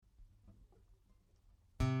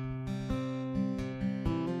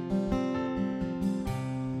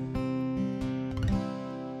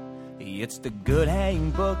It's the Good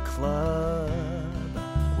Hang Book Club,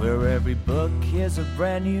 where every book is a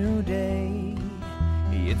brand new day.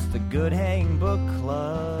 It's the Good Hang Book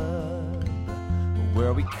Club,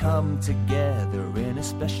 where we come together in a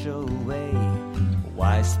special way.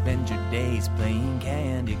 Why spend your days playing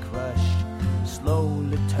Candy Crush,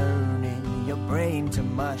 slowly turning your brain to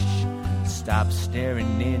mush? Stop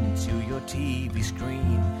staring into your TV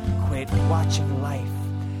screen. Quit watching life.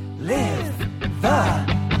 Live the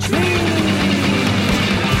dream.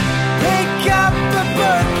 Pick up the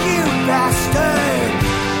book, you bastard.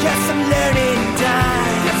 Get some learning done.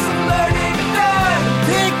 Get some learning done.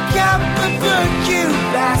 Pick up the book, you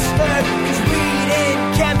bastard. 'Cause reading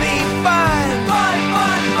can be fun. Fun,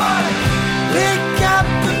 fun, fun. Pick up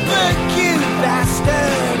the book, you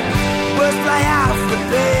bastard. Words fly out the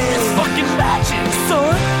bed. It's fucking magic,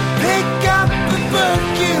 son. Pick up the book,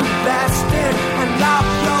 you bastard. Unlock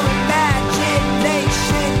your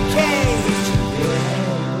imagination cage.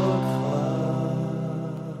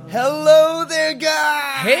 Hello there,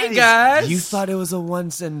 guys. Hey, guys. You thought it was a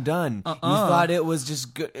once and done. You thought it was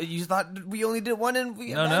just good. You thought we only did one and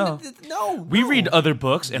we... No. No. We read other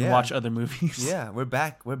books and Yeah. watch other movies. Yeah, we're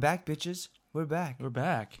back. We're back, bitches. We're back. We're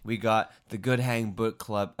back. We got the Good Hang Book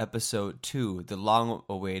Club episode 2, the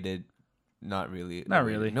long-awaited. Not really.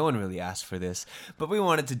 No one really asked for this, but we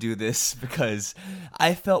wanted to do this because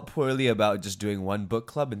I felt poorly about just doing one book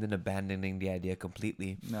club and then abandoning the idea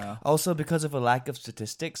completely. No. Also, because of a lack of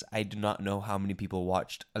statistics, I do not know how many people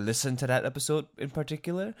listened to that episode in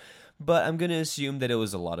particular, but I'm going to assume that it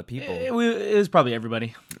was a lot of people. It was probably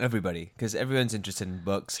everybody. Everybody, because everyone's interested in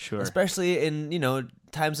books. Sure. Especially in,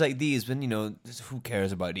 times like these when, who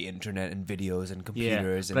cares about the internet and videos and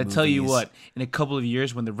computers and But I tell you movies? what, in a couple of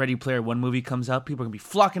years when the Ready Player One movie comes out, people are going to be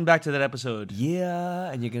flocking back to that episode.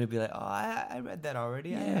 Yeah, and you're going to be like, oh, I read that already.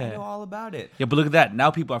 Yeah. I know all about it. Yeah, but look at that.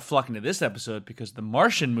 Now people are flocking to this episode because the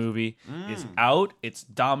Martian movie is out. It's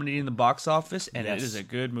dominating the box office, and Yes. it is a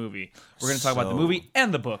good movie. We're going to talk about the movie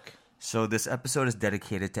and the book. So this episode is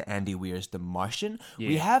dedicated to Andy Weir's The Martian. Yeah.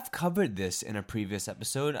 We have covered this in a previous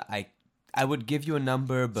episode. I would give you a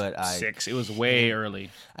number, but 6. It was way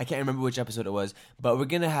early. I can't remember which episode it was, but we're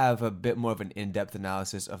going to have a bit more of an in-depth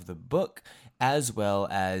analysis of the book, as well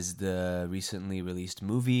as the recently released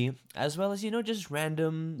movie, as well as, just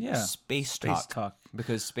random space talk.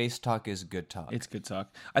 Because space talk is good talk. It's good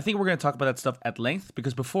talk. I think we're going to talk about that stuff at length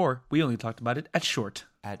because before, we only talked about it at short.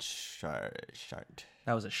 At shart.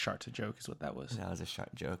 That was a shart joke is what that was. That was a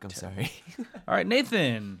shart joke. I'm sorry. All right,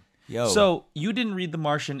 Nathan. Yo. So you didn't read The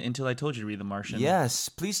Martian until I told you to read The Martian. Yes,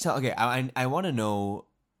 please tell. Okay, I want to know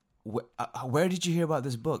where did you hear about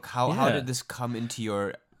this book? How did this come into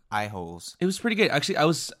your eye holes? It was pretty good. Actually, I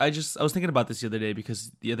was thinking about this the other day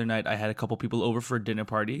because the other night I had a couple people over for a dinner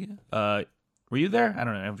party. Were you there? I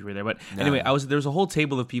don't know if you were there, but anyway, there was a whole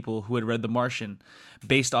table of people who had read The Martian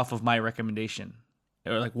based off of my recommendation.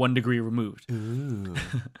 Or like 1 degree removed. Ooh.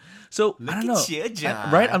 So Look I don't know. at you,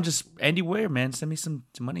 John. Right? I'm just Andy Weir, man. Send me some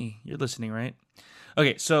money. You're listening, right?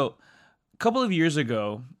 Okay, so a couple of years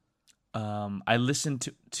ago, I listened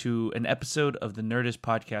to an episode of the Nerdist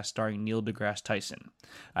podcast starring Neil deGrasse Tyson.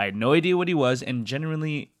 I had no idea what he was, and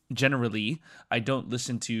generally, I don't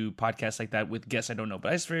listen to podcasts like that with guests I don't know.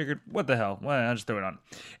 But I just figured, what the hell? Well, I'll just throw it on.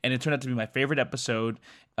 And it turned out to be my favorite episode.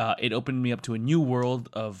 It opened me up to a new world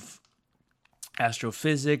of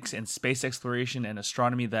astrophysics and space exploration and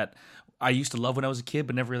astronomy that I used to love when I was a kid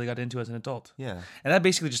but never really got into as an adult. Yeah. And that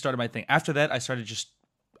basically just started my thing. After that,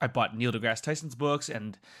 I bought Neil deGrasse Tyson's books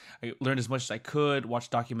and I learned as much as I could,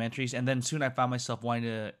 watched documentaries, and then soon I found myself wanting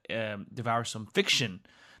to devour some fiction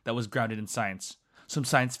that was grounded in science. Some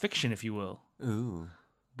science fiction, if you will. Ooh.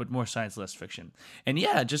 But more science, less fiction. And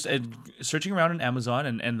yeah, just searching around on Amazon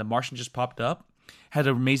and The Martian just popped up. Had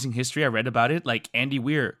an amazing history. I read about it. Like Andy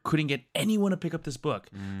Weir couldn't get anyone to pick up this book.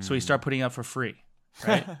 So he started putting it out for free,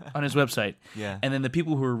 right? On his website. Yeah. And then the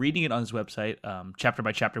people who were reading it on his website, chapter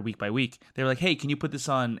by chapter, week by week, they were like, hey, can you put this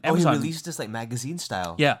on Amazon? Oh, he released this like magazine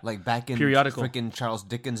style. Yeah. Like back in Periodical. freaking Charles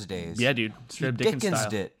Dickens days. Yeah, dude. Straight up Dickens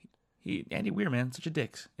style. it. Andy Weir, man. Such a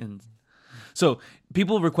dick. And so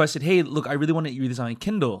people requested, hey, look, I really want to read this on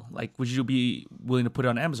Kindle. Like, would you be willing to put it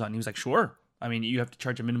on Amazon? And he was like, sure. I mean, you have to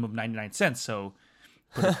charge a minimum of 99 cents. So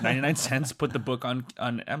put it 99 cents, put the book on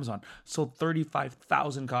Amazon. Sold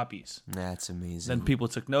 35,000 copies. That's amazing. Then people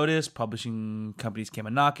took notice. Publishing companies came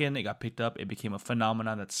a knocking. It got picked up. It became a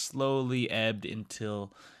phenomenon that slowly ebbed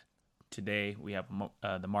until today. We have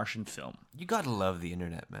the Martian film. You gotta love the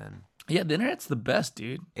internet, man. Yeah, the internet's the best,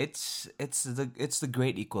 dude. It's the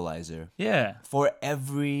great equalizer. Yeah. For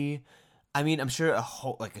every, I mean, I'm sure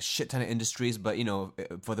a shit ton of industries, but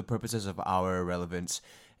for the purposes of our relevance,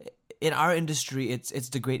 in our industry, it's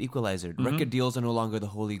the great equalizer. Record deals are no longer the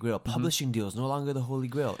holy grail. Publishing deals no longer the holy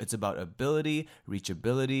grail. It's about ability,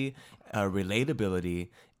 reachability, relatability,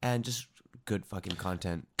 and just good fucking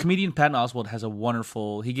content. Comedian Patton Oswalt has a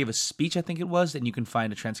wonderful. He gave a speech, I think it was, and you can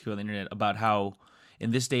find a transcript on the internet about how in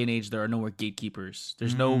this day and age there are no more gatekeepers.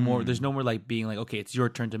 There's no more. There's no more like being like, okay, it's your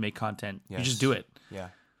turn to make content. You just do it. Yeah.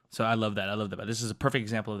 So I love that. I love that. But this is a perfect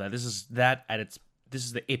example of that. This is that at its. This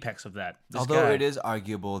is the apex of that. Although it is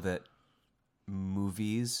arguable that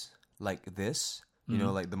movies like this, you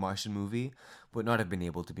know, like the Martian movie, would not have been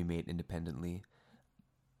able to be made independently.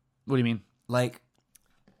 What do you mean? Like,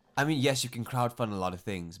 I mean, yes, you can crowdfund a lot of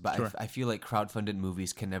things, but Sure. I feel like crowdfunded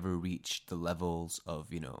movies can never reach the levels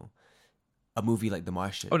of, you know, a movie like The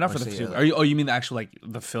Martian. Oh, not Or for the say, film. like- You mean the actual like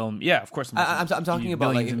the film? Yeah, of course. I'm talking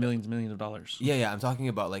about, millions like, and millions of dollars. Yeah, I'm talking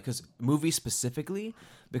about like because movies specifically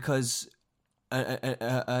because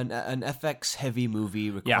an FX heavy movie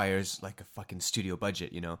requires like a fucking studio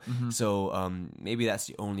budget, you know. So maybe that's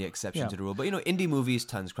the only exception to the rule. But you know, indie movies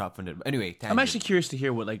tons crowdfunded. Anyway, I'm actually curious to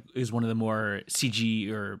hear what like is one of the more CG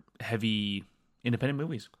or heavy independent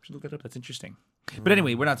movies. We should look that up. That's interesting. But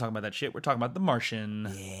anyway, we're not talking about that shit. We're talking about The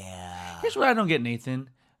Martian. Yeah. Here's what I don't get, Nathan.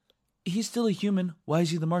 He's still a human. Why is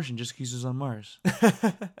he the Martian just because he's on Mars?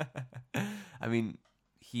 I mean,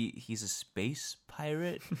 he's a space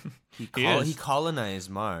pirate. He is. colonized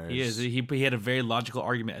Mars. He is. He had a very logical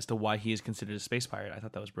argument as to why he is considered a space pirate. I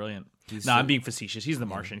thought that was brilliant. He's I'm being facetious. He's the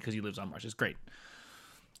Martian because he lives on Mars. It's great.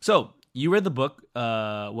 So you read the book,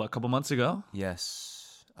 a couple months ago?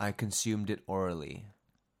 Yes, I consumed it orally.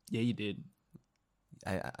 Yeah, you did.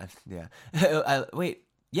 Yeah. Wait.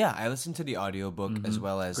 Yeah, I listened to the audiobook as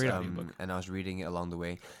well as Great audiobook. and I was reading it along the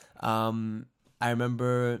way. I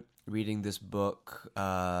remember reading this book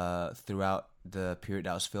throughout the period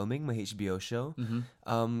I was filming my HBO show.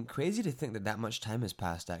 Crazy to think that much time has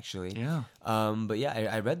passed, actually. Yeah. But yeah,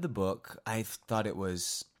 I read the book. I thought it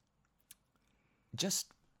was just.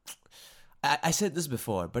 I said this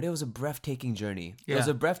before, but it was a breathtaking journey. Yeah. It was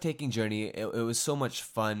a breathtaking journey. It was so much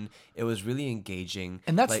fun. It was really engaging.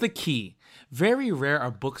 And that's Like, the key. Very rare are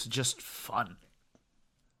books just fun.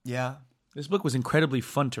 yeah. This book was incredibly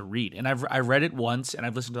fun to read, and I read it once, and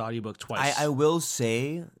I've listened to the audiobook twice. I will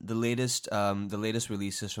say the latest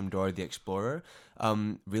releases from Dora the Explorer,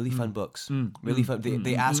 really fun books. Really fun.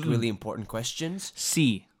 They ask really important questions.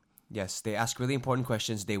 C. Yes, they ask really important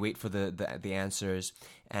questions. They wait for the answers,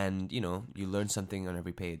 and you know you learn something on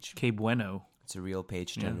every page. Que bueno. It's a real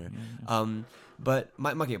page turner. But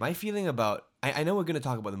my feeling about I know we're gonna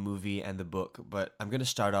talk about the movie and the book, but I'm gonna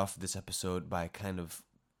start off this episode by kind of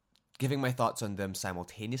giving my thoughts on them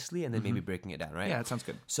simultaneously, and then maybe breaking it down. Right? Yeah, that sounds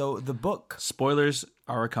good. So the book. Spoilers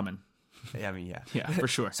are coming. I mean, yeah. Yeah, for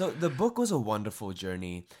sure. So the book was a wonderful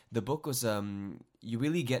journey. The book was you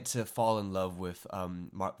really get to fall in love with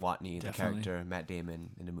Mark Watney, the Definitely. character Matt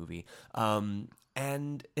Damon in the movie.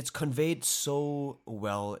 And it's conveyed so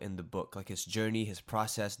well in the book, like his journey, his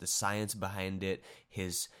process, the science behind it,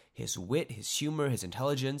 his wit, his humor, his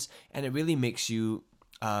intelligence, and it really makes you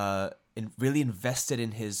really invested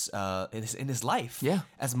in his life. Yeah.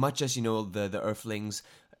 As much as you know the Earthlings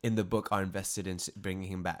in the book are invested in bringing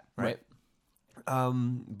him back, right?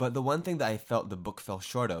 But the one thing that I felt the book fell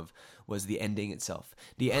short of was the ending itself.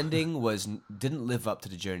 The ending didn't live up to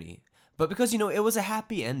the journey, but because you know it was a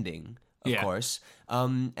happy ending, of course,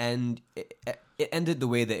 and it ended the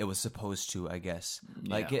way that it was supposed to, I guess.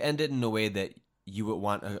 Like Yeah. it ended in a way that you would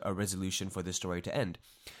want a resolution for the story to end.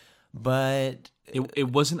 But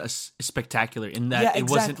It wasn't a spectacular in that Yeah, it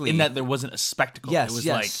wasn't exactly. in that there wasn't a spectacle. yes, it was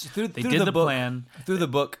yes. like they did the book, plan. through the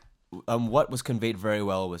book. What was conveyed very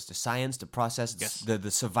well was the science, the process, Yes.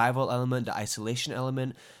 the survival element, the isolation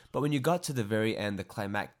element. But when you got to the very end, the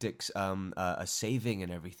climactic a saving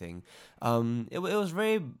and everything, it was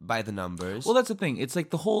very by the numbers. Well, that's the thing. It's like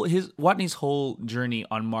Watney's whole journey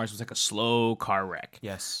on Mars was like a slow car wreck.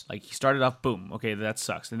 yes. Like he started off, boom, okay, that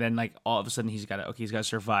sucks, and then like all of a sudden he's got to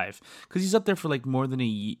survive because he's up there for like more than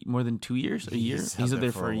 2 years, a year. He's up up there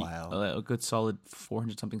there for a a while. a good solid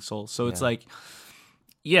 400 something souls. So it's like,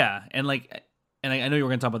 yeah, and like. And I know you were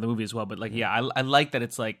going to talk about the movie as well, but like, yeah, I like that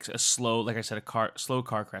it's like a slow, like I said, slow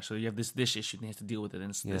car crash. So you have this issue, and he has to deal with it, and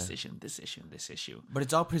it's this issue, and this issue, and this issue. But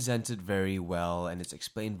it's all presented very well, and it's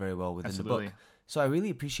explained very well within Absolutely. the book. So I really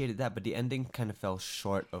appreciated that, but the ending kind of fell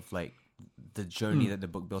short of like the journey that the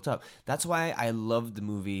book built up. That's why I loved the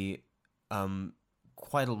movie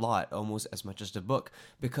quite a lot, almost as much as the book,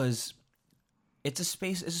 because it's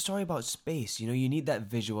a story about space. You know, you need that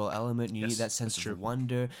visual element, you need that sense of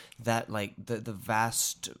wonder, that like the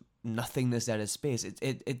vast nothingness that is space.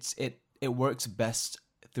 It works best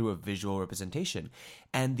through a visual representation.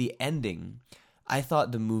 And the ending, I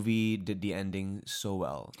thought the movie did the ending so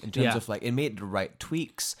well in terms of like it made the right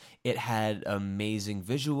tweaks. It had amazing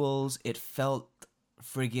visuals. It felt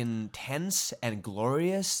friggin' tense and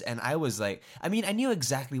glorious. And I was like, I mean, I knew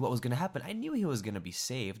exactly what was going to happen. I knew he was going to be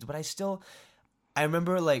saved, but I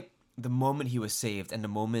remember like the moment he was saved and the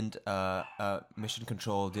moment Mission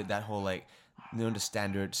Control did that whole like, the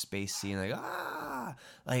standard space scene,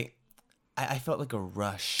 like I felt like a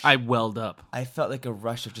rush. I welled up. I felt like a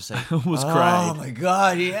rush of just like I almost cried. Oh my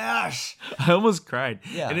god, yes! I almost cried.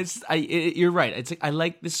 Yeah. And you're right. It's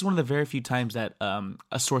like this is one of the very few times that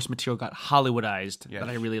a source material got Hollywoodized that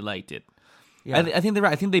I really liked it. Yeah. I think they're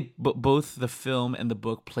right. I think they both the film and the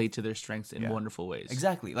book played to their strengths in wonderful ways.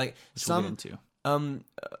 Exactly. Like Which we'll get into.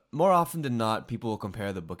 More often than not, people will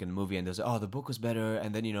compare the book and the movie, and they'll say, "Oh, the book was better,"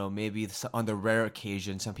 and then maybe on the rare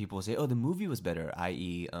occasion, some people will say, "Oh, the movie was better,"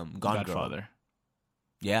 i.e., Gone Girl. Godfather.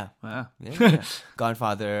 Yeah. Wow. Yeah.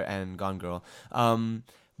 Godfather and Gone Girl.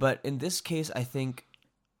 But in this case, I think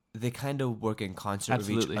they kind of work in concert with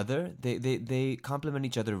each other. They complement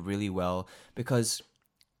each other really well, because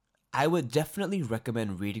I would definitely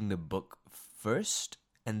recommend reading the book first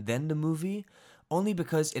and then the movie. Only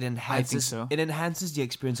because it enhances it enhances the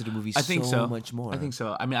experience of the movie so much more. I think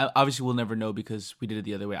so. I mean, obviously we'll never know because we did it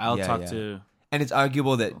the other way. I'll talk to... And it's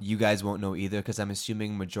arguable that you guys won't know either, because I'm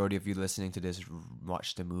assuming majority of you listening to this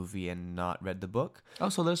watched the movie and not read the book. Oh,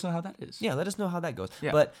 so let us know how that is. Yeah, let us know how that goes.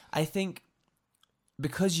 Yeah. But I think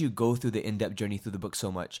because you go through the in-depth journey through the book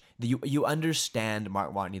so much, you understand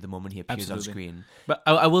Mark Watney the moment he appears on screen. But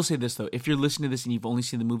I will say this, though. If you're listening to this and you've only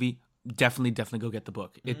seen the movie... Definitely go get the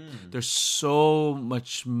book. There's so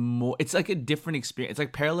much more. It's like a different experience. It's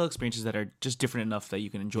like parallel experiences that are just different enough that you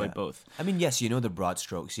can enjoy both. I mean, yes, you know the broad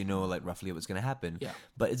strokes. You know, like roughly what's going to happen. Yeah.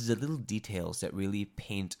 But it's the little details that really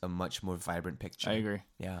paint a much more vibrant picture. I agree.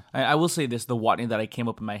 Yeah. I will say this: the Watney that I came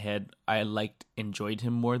up in my head, I enjoyed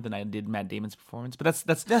him more than I did Matt Damon's performance. But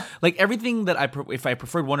that's like everything that if I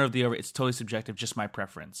preferred one or the other, it's totally subjective. Just my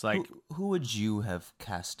preference. Like, who would you have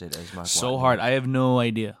casted as Mark Watney? So hard. I have no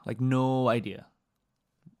idea. Like. No idea.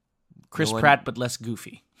 Chris Pratt, but less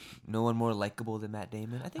goofy. No one more likable than Matt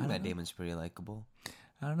Damon? I think Matt Damon's pretty likable.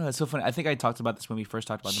 I don't know. It's so funny. I think I talked about this when we first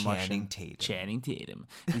talked about The Martian. Channing Tatum.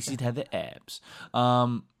 At least he'd have the abs.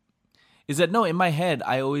 Is that, no, in my head,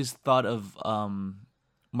 I always thought of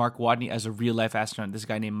Mark Watney as a real-life astronaut. This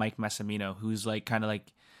guy named Mike Massimino, who's like kind of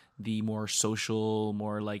like the more social,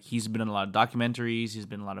 more like he's been in a lot of documentaries. He's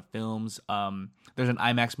been in a lot of films. There's an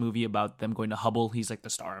IMAX movie about them going to Hubble. He's like the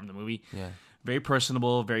star of the movie. Yeah. Very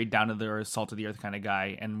personable, very down to the earth, salt of the earth kind of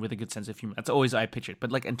guy, and with a good sense of humor. That's always I pictured.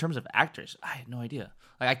 But like in terms of actors, I had no idea.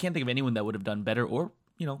 Like I can't think of anyone that would have done better or,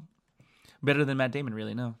 better than Matt Damon,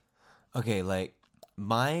 really, no. Okay, like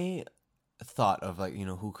my thought of like,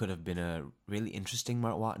 who could have been a really interesting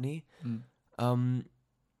Mark Watney,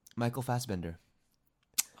 Michael Fassbender.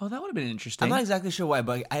 Oh, that would have been interesting. I'm not exactly sure why,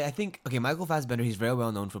 but I think, Michael Fassbender, he's very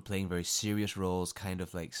well known for playing very serious roles, kind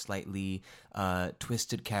of like slightly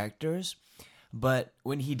twisted characters. But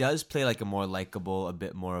when he does play like a more likable, a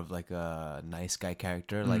bit more of like a nice guy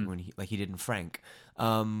character, like when he did in Frank,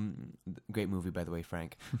 great movie by the way,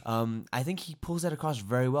 Frank. I think he pulls that across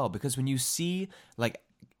very well, because when you see like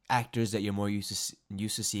actors that you're more used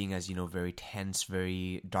to seeing as very tense,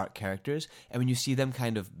 very dark characters, and when you see them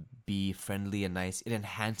kind of be friendly and nice, it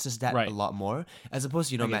enhances that a lot more, as opposed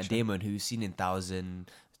to Matt Damon, who's seen in thousands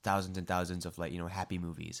and thousands of like happy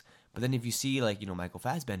movies. But then if you see like Michael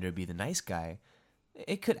Fassbender be the nice guy,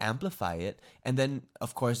 it could amplify it. And then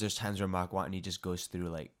of course there's times where Mark Watney just goes through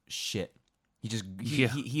like shit.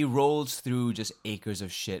 He rolls through just acres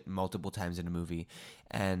of shit multiple times in a movie,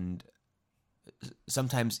 and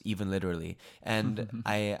sometimes even literally. And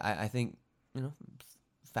I think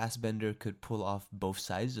Fassbender could pull off both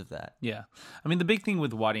sides of that. Yeah. I mean, the big thing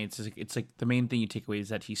with Watney, it's like the main thing you take away is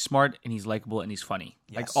that he's smart and he's likable and he's funny.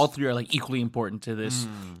 Yes. Like all three are like equally important to this,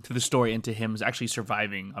 to the story and to him actually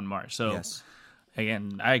surviving on Mars. So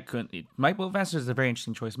again, I couldn't. Michael Fassbender is a very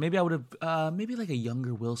interesting choice. Maybe I would have, maybe like a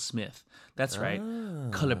younger Will Smith. That's right.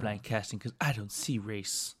 Colorblind casting, because I don't see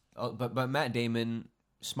race. Oh, but Matt Damon,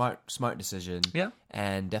 smart decision. Yeah.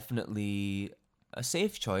 And definitely a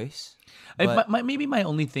safe choice. Maybe my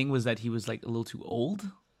only thing was that he was like a little too old.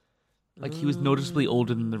 Like he was noticeably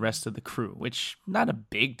older than the rest of the crew, which not a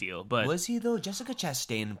big deal, but was he though? Jessica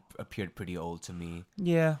Chastain appeared pretty old to me.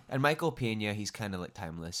 Yeah. And Michael Pena, he's kind of like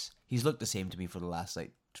timeless. He's looked the same to me for the last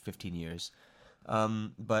like 15 years.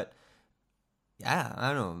 But yeah,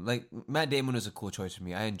 I don't know. Like Matt Damon was a cool choice for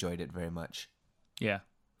me. I enjoyed it very much. Yeah.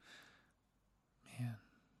 Man.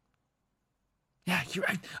 Yeah,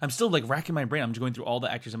 I'm still like racking my brain. I'm just going through all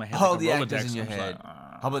the actors in my head. All like a the actors Rolodex. in your I'm just head.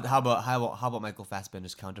 like, How about Michael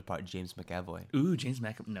Fassbender's counterpart, James McAvoy? ooh, James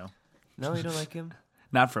McAvoy. No, No, you don't like him?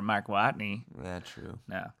 not from Mark Watney. Yeah, true.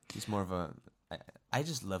 No. He's more of a. I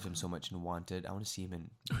just love him so much in Wanted. I want to see him in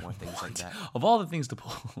more things like that. Of all the things to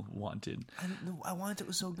pull, Wanted. I Wanted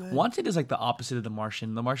was so good. Wanted is like the opposite of The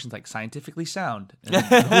Martian. The Martian's like scientifically sound. And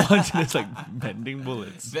the Wanted is like bending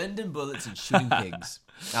bullets. Bending bullets and shooting pigs.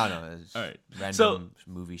 I don't know. It's All right. Random So-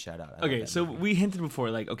 movie shout out. I love Okay, that so movie. we hinted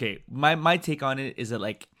before, like, okay, my take on it is that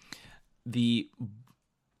like the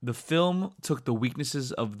film took the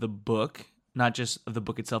weaknesses of the book, not just of the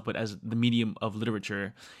book itself, but as the medium of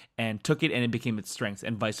literature, and took it and it became its strength,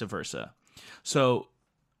 and vice versa. So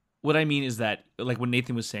what I mean is that, like what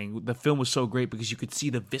Nathan was saying, the film was so great because you could see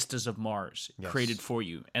the vistas of Mars created for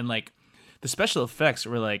you, and like the special effects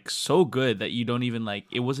were like so good that you don't even like,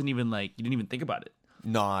 it wasn't even like you didn't even think about it.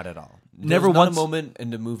 Not at all. Never There's not once- a moment in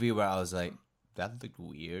the movie where I was like, that looked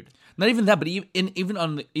weird. Not even that, but even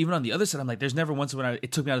on the other side, I'm like, there's never once when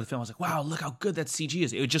it took me out of the film. I was like, wow, look how good that CG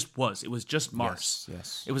is. It just was. It was just Mars.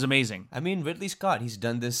 Yes. It was amazing. I mean, Ridley Scott, he's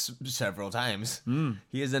done this several times.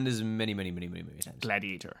 He has done this many times.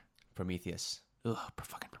 Gladiator. Prometheus. Ugh,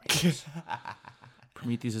 fucking Prometheus.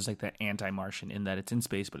 Prometheus is like that anti-Martian in that it's in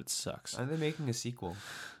space, but it sucks. Are they making a sequel?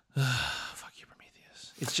 Fuck you,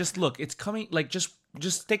 Prometheus. It's just, look, it's coming, like, just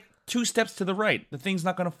take 2 steps to the right. The thing's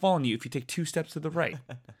not going to fall on you if you take 2 steps to the right.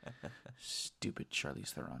 Stupid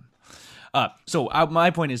Charlize Theron. So my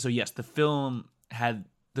point is, so yes, the film had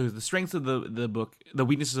the strengths of the book. The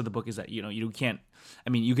weaknesses of the book is that, you can't, I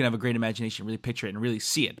mean, you can have a great imagination, really picture it and really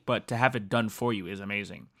see it, but to have it done for you is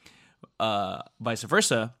amazing. Vice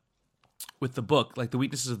versa, with the book, like the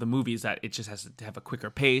weaknesses of the movie is that it just has to have a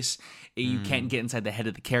quicker pace. You can't get inside the head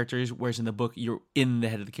of the characters, whereas in the book, you're in the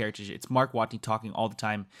head of the characters. It's Mark Watney talking all the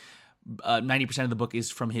time. 90% of the book is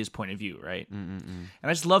from his point of view, right? And I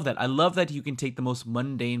just love that. I love that you can take the most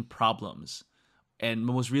mundane problems and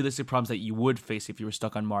the most realistic problems that you would face if you were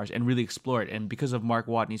stuck on Mars and really explore it. And because of Mark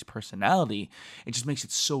Watney's personality, it just makes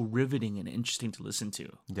it so riveting and interesting to listen to.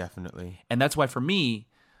 Definitely. And that's why for me,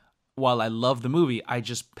 while I love the movie, I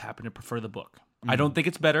just happen to prefer the book. I don't think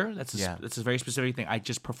it's better. That's a very specific thing. I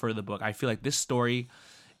just prefer the book. I feel like this story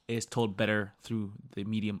is told better through the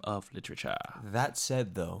medium of literature. That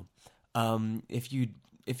said, though, if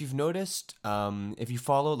you've noticed, if you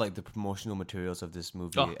follow like the promotional materials of this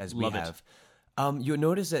movie as we love it. have, you'll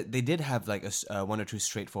notice that they did have like one or two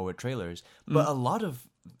straightforward trailers, but a lot of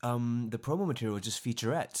the promo material was just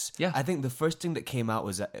featurettes. Yeah. I think the first thing that came out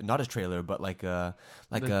was not a trailer, but like a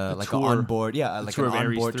tour. onboard, like tour an of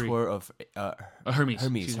Ares onboard 3. tour of Hermes.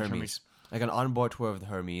 Hermes, like an onboard tour of the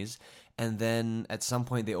Hermes, and then at some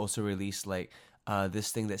point they also released like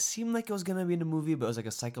this thing that seemed like it was gonna be in the movie, but it was like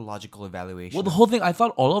a psychological evaluation. Well, the whole thing, I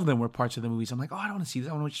thought all of them were parts of the movie. So I'm like, oh, I don't want to see this.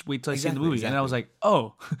 I want to just wait till I see the movie. And I was like,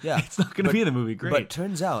 oh, Yeah. it's not going to be in the movie. Great. But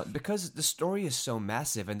turns out, because the story is so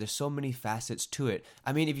massive and there's so many facets to it,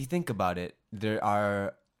 I mean, if you think about it, there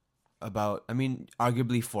are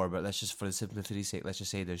arguably 4, but let's just, for the simplicity's sake, let's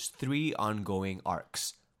just say there's 3 ongoing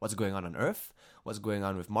arcs. What's going on Earth, what's going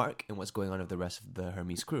on with Mark, and what's going on with the rest of the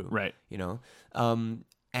Hermes crew. Right.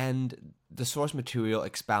 And the source material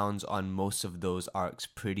expounds on most of those arcs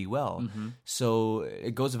pretty well. So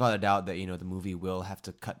it goes without a doubt that, the movie will have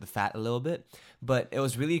to cut the fat a little bit. But it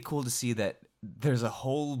was really cool to see that there's a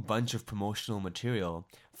whole bunch of promotional material,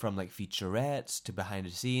 from like featurettes to behind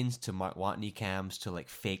the scenes to Mark Watney cams to like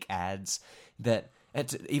fake ads, that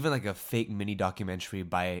it's even like a fake mini documentary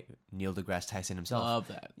by Neil deGrasse Tyson himself. Love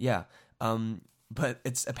that. Yeah. But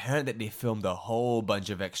it's apparent that they filmed a whole bunch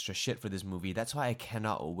of extra shit for this movie. That's why I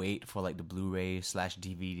cannot wait for like the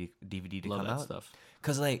Blu-ray/DVD to Love come that out. stuff.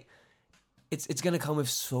 Cause like it's gonna come with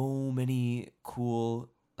so many cool,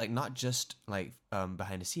 like not just like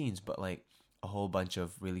behind the scenes, but like a whole bunch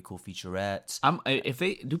of really cool featurettes.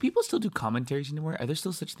 Do people still do commentaries anymore? Are there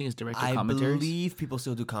still such thing as director I commentaries? believe people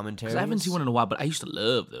still do commentaries. 'Cause I haven't seen one in a while, but I used to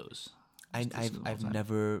love those. I've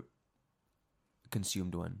never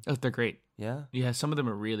consumed one. Oh, they're great. Yeah. Yeah, some of them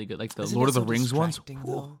are really good. Like the Isn't Lord it of the so Rings ones. distracting,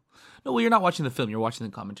 Whew. though? No, well, you're not watching the film. You're watching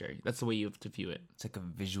the commentary. That's the way you have to view it. It's like a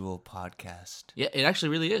visual podcast. Yeah, it actually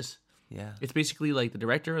really is. Yeah. It's basically like the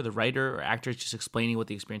director or the writer or actor just explaining what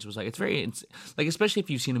the experience was like. It's like, especially if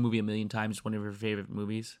you've seen a movie a million times, it's one of your favorite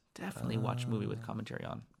movies, definitely watch a movie with commentary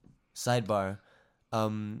on. Sidebar.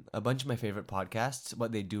 A bunch of my favorite podcasts,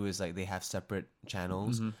 what they do is like they have separate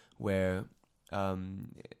channels where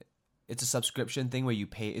it's a subscription thing where you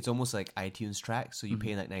pay. It's almost like iTunes track, so you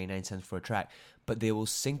pay like 99 cents for a track, but they will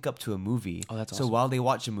sync up to a movie. Oh, that's so awesome. while they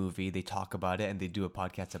watch a movie, they talk about it and they do a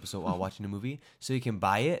podcast episode while watching the movie. So you can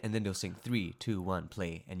buy it and then they'll sing 3, 2, 1,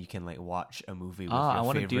 play, and you can like watch a movie with your I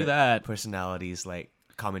want to do favorite that. personalities like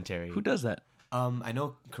commentary. Who does that? I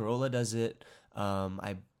know Corolla does it.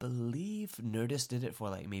 I believe Nerdist did it for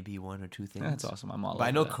like maybe 1 or 2 things. That's awesome. I'm all But I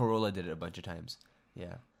over know that. Corolla did it a bunch of times.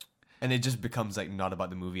 Yeah. And it just becomes like not about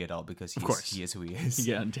the movie at all because he is who he is.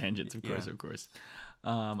 Yeah, on tangents, of course, Yeah. of course.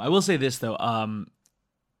 I will say this though.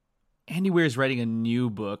 Andy Weir is writing a new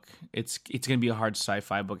book. It's gonna be a hard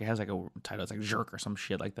sci-fi book. It has like a title. It's like Jerk or some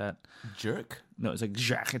shit like that. Jerk? No, it's like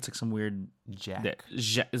Jack. It's like some weird Jack.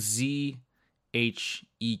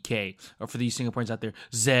 ZHEK. Or for these Singaporeans out there,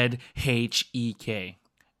 ZHEK.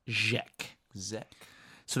 Jack. Zek.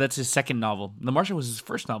 So that's his second novel. The Martian was his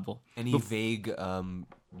first novel. Any vague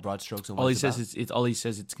broad strokes on what All he it's says about? is it's all he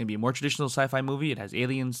says. It's going to be a more traditional sci-fi movie. It has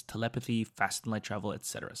aliens, telepathy, fast and light travel,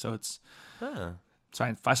 etc. So it's Huh.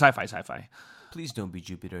 sci-fi. Please don't be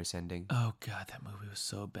Jupiter Ascending. Oh god, that movie was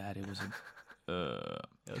so bad. It was.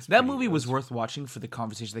 That pretty- movie it was worth watching for the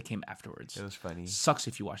conversation that came afterwards. It was funny. Sucks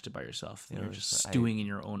if you watched it by yourself. You're was- just I- stewing in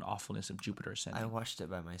your own awfulness of Jupiter Ascending. I watched it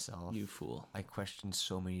by myself. You fool. I questioned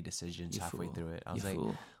so many decisions You halfway fool. through it. I You was like,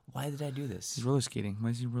 fool. why did I do this? He's roller skating.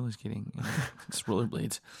 Why is he roller skating? It's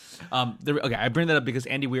rollerblades. Okay, I bring that up because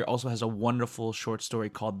Andy Weir also has a wonderful short story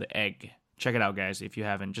called The Egg. Check it out, guys. If you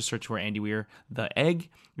haven't, just search for Andy Weir, The Egg.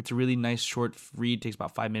 It's a really nice short read. Takes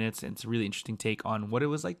about 5 minutes, and it's a really interesting take on what it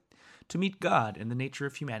was like to meet God and the nature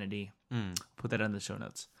of humanity. Put that on the show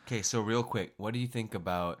notes. Okay, so real quick, what do you think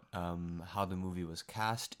about how the movie was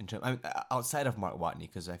cast in terms outside of Mark Watney?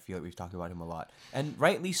 Because I feel like we've talked about him a lot, and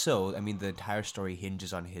rightly so. I mean, the entire story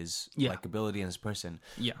hinges on his Yeah. likability and his person.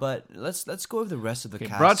 Yeah. But let's go over the rest of the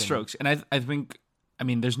cast. Broad and- strokes, and I think. I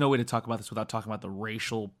mean, there's no way to talk about this without talking about the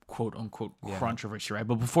racial quote-unquote Yeah. controversy, right?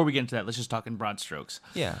 But before we get into that, let's just talk in broad strokes.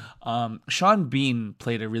 Yeah. Sean Bean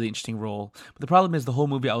played a really interesting role, but the problem is the whole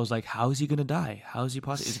movie I was like, how is he gonna die? How is he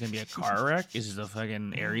possible? Is it gonna be a car wreck? Is the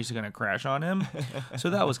fucking Ares gonna crash on him? So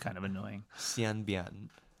that was kind of annoying. Xian Bian.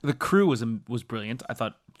 The crew was brilliant. I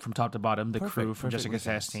thought from top to bottom, the crew from Perfectly Jessica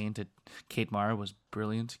cast. Chastain to Kate Mara was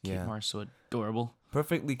brilliant. Kate Yeah. Mara's so adorable.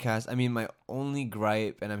 Perfectly cast. I mean, my only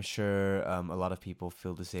gripe, and I'm sure a lot of people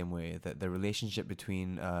feel the same way, that the relationship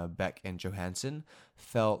between Beck and Johansson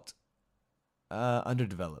felt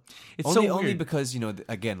underdeveloped. It's only, so only weird. because,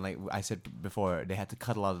 again, like I said before, they had to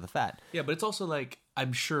cut a lot of the fat. Yeah, but it's also like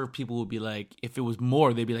I'm sure people would be like, if it was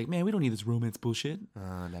more, they'd be like, man, we don't need this romance bullshit.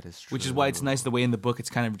 That is true. Which is why it's nice the way in the book it's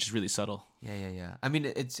kind of just really subtle. Yeah. I mean,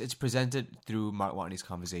 it's presented through Mark Watney's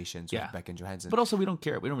conversations Yeah. with Beck and Johansson. But also we don't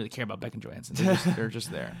care. We don't really care about Beck and Johansson. They're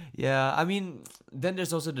just there. Yeah, I mean, then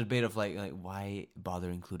there's also the debate of like why bother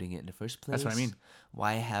including it in the first place? That's what I mean.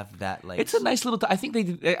 Why have that like? It's a nice little. I think they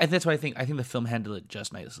did. That's why I think the film handled it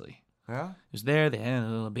just nicely. Yeah. It was there. They had a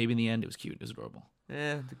little baby in the end. It was cute. It was adorable.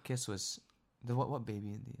 Yeah, the kiss was the what baby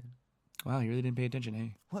in the end? Wow, you really didn't pay attention,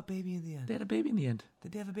 hey? What baby in the end? They had a baby in the end.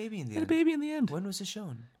 Did they have a baby in the They had a end? baby in the end. When was it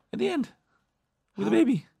shown? At the end, with a How-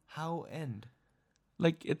 baby. How end?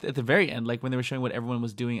 Like at the very end, like when they were showing what everyone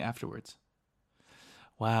was doing afterwards.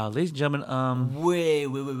 Wow, ladies and gentlemen,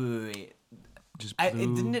 Wait. just It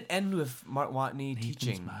didn't it end with Mark Watney Nathan's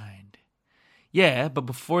teaching? mind. Yeah, but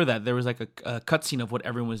before that, there was like a cutscene of what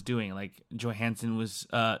everyone was doing. Like Johansson was,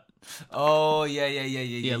 Oh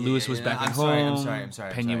yeah. Lewis was back I'm at sorry, home. I'm sorry. I'm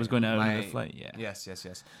sorry. Pena was going out on the flight. Yeah. Yes.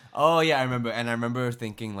 Oh yeah, I remember, and I remember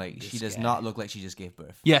thinking like she This does guy. not look like she just gave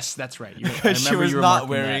birth. Yes, that's right. I Because she remember was you were not marking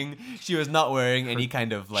that. wearing. She was not wearing any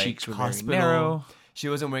kind of like Cheeks were very hospital. narrow. She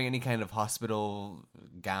wasn't wearing any kind of hospital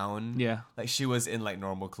gown. Yeah. Like she was in like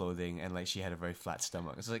normal clothing, and like she had a very flat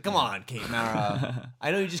stomach. It's like, come on, Kate Mara.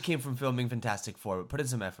 I know you just came from filming Fantastic Four, but put in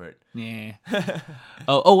some effort. Yeah.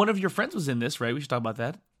 oh, one of your friends was in this, right? We should talk about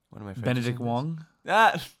that. One of my friends. Benedict Wong.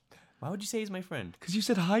 Ah, why would you say he's my friend? Because you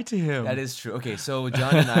said hi to him. That is true. Okay, so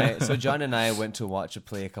John and I went to watch a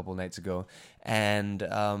play a couple nights ago, and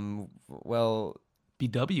well,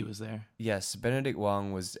 BW is there. yes, Benedict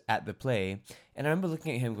Wong was at the play, and I remember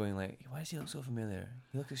looking at him going like, why does he look so familiar?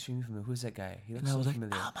 He looks extremely familiar. Who's that guy? He looks And I so was like,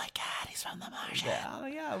 familiar. oh my God, he's from The Martian. Oh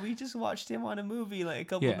yeah, we just watched him on a movie like a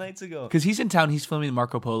couple Yeah. nights ago. Because he's in town. He's filming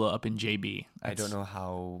Marco Polo up in JB. I don't know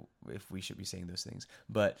how if we should be saying those things,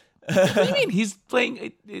 but What do you mean? He's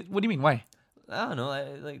playing. What do you mean? Why? I don't know. I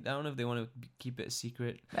don't know if they want to keep it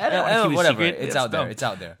secret. I don't wanna keep it whatever. secret. It's It's out there. dumb. It's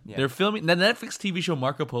out there. Yeah. They're filming the Netflix TV show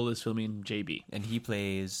Marco Polo is filming in JB. And he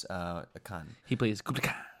plays a Khan. He plays Kubla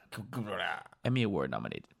Khan. Emmy Award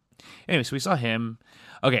nominated. Anyway, so we saw him.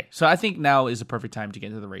 Okay, so I think now is the perfect time to get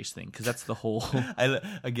into the race thing because that's the whole I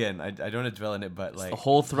don't want to dwell on it, but like the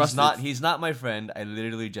whole thrust. He's not my friend. I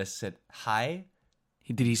literally just said hi.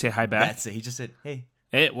 Did he say hi back? That's it. He just said hey.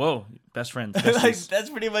 Hey, whoa, best friends. Like, that's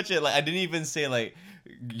pretty much it. Like I didn't even say like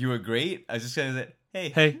you were great. I was just gonna say hey.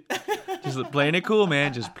 Hey, just playing it cool,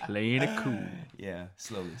 man. Just playing it cool. Yeah,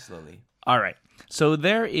 slowly. All right. So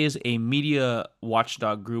there is a media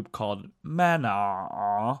watchdog group called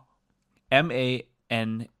MANAA,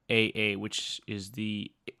 MANAA, which is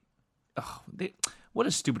the. What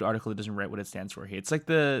a stupid article that doesn't write what it stands for here. It's like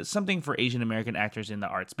the something for Asian American actors in the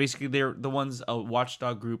arts. Basically, they're the ones, a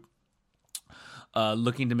watchdog group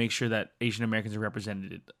looking to make sure that Asian Americans are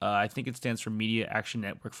represented. I think it stands for Media Action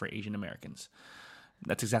Network for Asian Americans.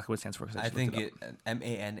 That's exactly what it stands for. I think it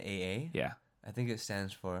MANAA. Yeah. I think it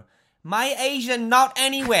stands for My Asian Not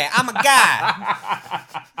Anywhere. I'm a guy.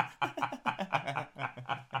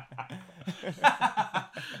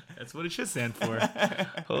 That's what it should stand for.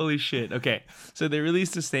 Holy shit. Okay. So they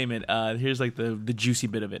released a statement. Here's like the juicy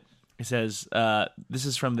bit of it. It says, this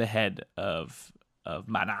is from the head of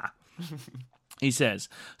MANAA. He says,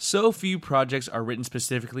 so few projects are written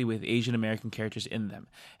specifically with Asian American characters in them,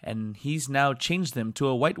 and he's now changed them to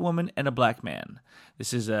a white woman and a black man.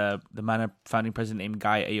 This is the MANAA founding president named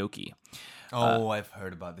Guy Aoki. Oh, I've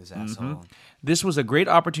heard about this asshole. Mm-hmm. This was a great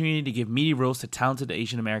opportunity to give meaty roles to talented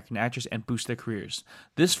Asian American actors and boost their careers.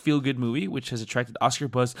 This feel-good movie, which has attracted Oscar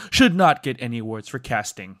buzz, should not get any awards for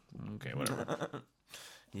casting. Okay, whatever.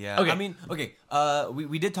 Yeah. Okay. I mean, okay.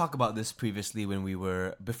 We did talk about this previously when we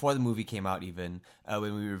were before the movie came out. Even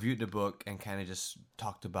when we reviewed the book and kind of just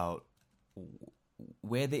talked about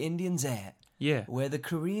where the Indians at. Yeah. Where the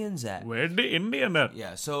Koreans at. Where the Indian at?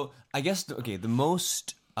 Yeah. So I guess the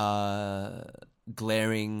most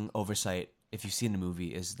glaring oversight, if you've seen the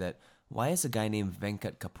movie, is that why is a guy named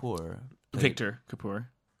Venkat Kapoor Victor Kapoor.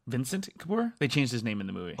 Vincent Kapoor? They changed his name in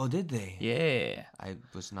the movie. Oh, did they? Yeah. I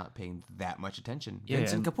was not paying that much attention. Yeah,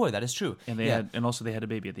 Vincent Kapoor, that is true. And they had, and also they had a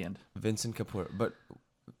baby at the end. Vincent Kapoor, but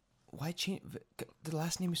why change? The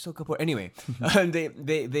last name is still Kapoor. Anyway,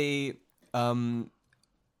 a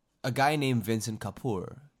guy named Vincent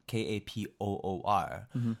Kapoor, Kapoor,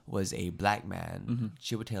 was a black man,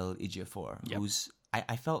 Chiwetel Ejiofor, who's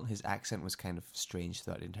I felt his accent was kind of strange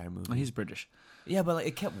throughout the entire movie. Well, he's British. Yeah, but like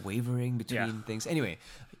it kept wavering between things. Anyway,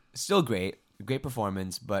 still great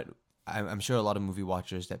performance, but I'm sure a lot of movie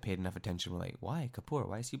watchers that paid enough attention were like, "Why Kapoor?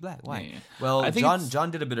 Why is he black? Why?" Yeah. Well, I think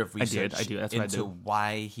John did a bit of research I do. That's what I into do.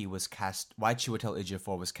 why he was cast, why Chiwetel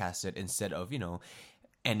Ejiofor was casted instead of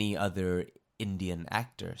any other Indian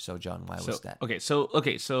actor. So, John, why was that? Okay, so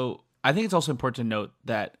I think it's also important to note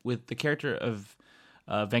that with the character of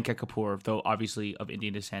Venkat Kapoor, though obviously of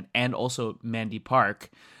Indian descent, and also Mindy Park,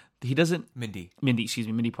 he doesn't... Mindy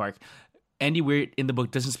Park. Andy Weir in the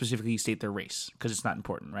book doesn't specifically state their race because it's not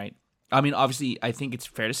important, right? I mean, obviously, I think it's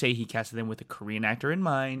fair to say he casted them with a Korean actor in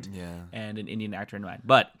mind and an Indian actor in mind.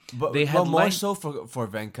 But they had more so for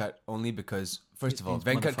Venkat only because, first of all,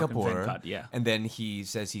 Venkat Kapoor, Venkat, and then he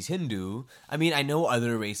says he's Hindu. I mean, I know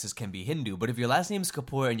other races can be Hindu, but if your last name is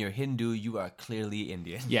Kapoor and you're Hindu, you are clearly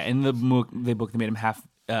Indian. Yeah, in the book, they made him half.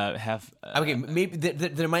 Okay, maybe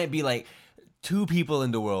there might be like 2 people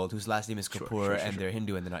in the world whose last name is Kapoor and they're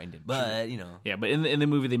Hindu and they're not Indian. But yeah, but in the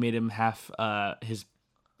movie they made him half his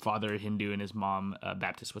father Hindu and his mom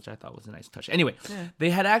Baptist, which I thought was a nice touch. Anyway, they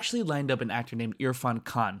had actually lined up an actor named Irfan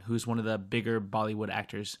Khan, who's one of the bigger Bollywood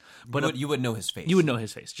actors. But you would know his face. You would know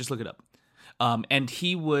his face. Just look it up. And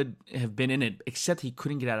he would have been in it, except he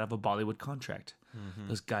couldn't get out of a Bollywood contract.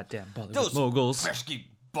 Those goddamn Bollywood moguls. Pesky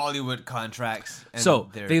Bollywood contracts. And so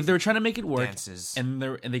they were trying to make it work, dances. and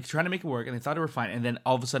they trying to make it work, and they thought it were fine. And then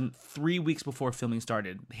all of a sudden, 3 weeks before filming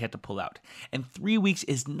started, they had to pull out. And 3 weeks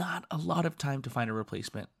is not a lot of time to find a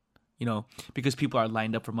replacement, because people are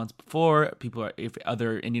lined up for months before. If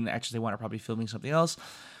other Indian actors they want are probably filming something else.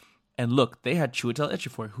 And look, they had Chiwetel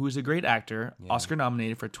Ejiofor, who is a great actor, Oscar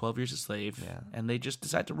nominated for 12 Years a Slave, and they just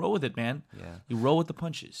decided to roll with it, man. Yeah, you roll with the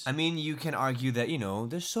punches. I mean, you can argue that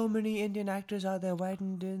there's so many Indian actors out there. Why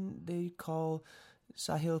didn't they call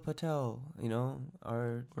Sahil Patel,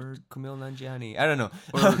 or Kumail Nanjiani? I don't know.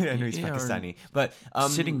 I know he's Pakistani, but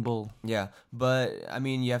Sitting Bull. Yeah, but I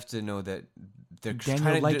mean, you have to know that they're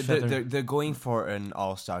they're going for an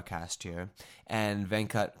all-star cast here, and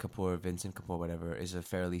Venkat Kapoor, Vincent Kapoor, whatever, is a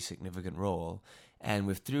fairly significant role. And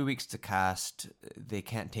with 3 weeks to cast, they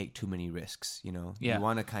can't take too many risks. You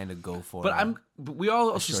want to kind of go for. But we are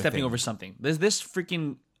also stepping over something. There's this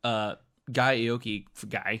freaking Guy Aoki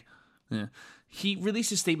guy. He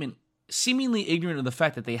released a statement seemingly ignorant of the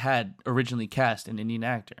fact that they had originally cast an Indian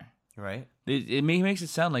actor. Right. makes it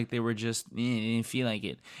sound like they were just didn't feel like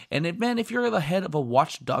it. And man, if you're the head of a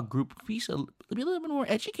watchdog group, be a little bit more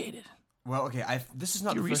educated. Well, okay, this is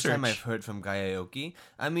not the first time I've heard from Guy Aoki.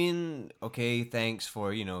 I mean, okay, thanks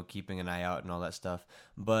for, keeping an eye out and all that stuff.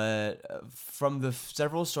 But from the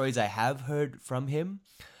several stories I have heard from him,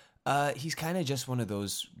 he's kind of just one of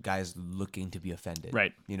those guys looking to be offended.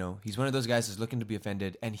 Right. He's one of those guys that's looking to be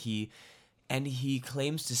offended, and he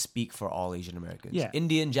claims to speak for all Asian Americans. Yeah.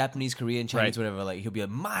 Indian, Japanese, Korean, Chinese, Right. whatever. Like, he'll be like,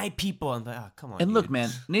 my people. I'm like, oh, come on, And dude. look, man,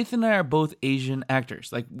 Nathan and I are both Asian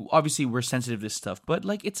actors. Like, obviously, we're sensitive to this stuff, but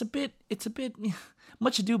like, it's a bit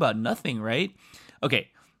much ado about nothing, right? Okay,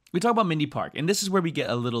 we talk about Mindy Park, and this is where we get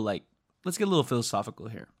a little let's get a little philosophical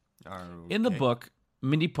here. In the book,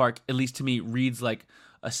 Mindy Park, at least to me, reads like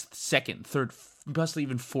a second, third, possibly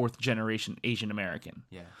even fourth generation Asian American.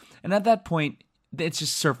 Yeah. And at that point, it's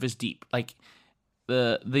just surface deep. Like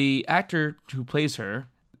the actor who plays her,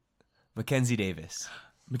 Mackenzie Davis,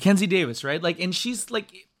 right? Like, and she's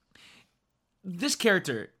like, this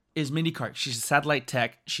character is Mindy Park. She's a satellite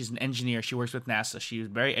tech. She's an engineer. She works with NASA. She's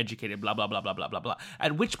very educated. Blah blah blah blah blah blah blah.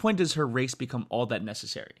 At which point does her race become all that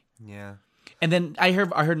necessary? Yeah. And then I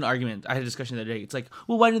heard an argument. I had a discussion the other day. It's like,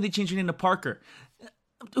 well, why didn't they change her name to Parker?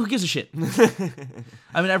 Who gives a shit?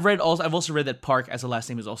 I mean, I've also read that Park as a last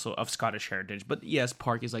name is also of Scottish heritage. But yes,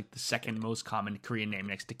 Park is like the second most common Korean name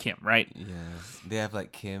next to Kim, right? Yeah. They have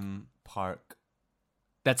like Kim, Park.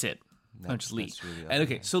 That's it. No, just Lee. Really And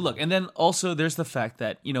okay, so look, and then also there's the fact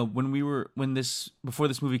that, before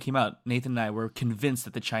this movie came out, Nathan and I were convinced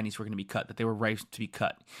that the Chinese were going to be cut, that they were right to be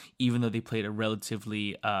cut, even though they played a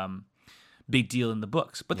relatively big deal in the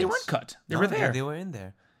books. But they weren't cut. They were there. Yeah, they were in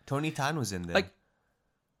there. Tony Tan was in there. Like,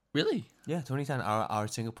 really? Yeah, Tony Tan, our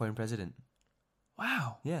Singaporean president.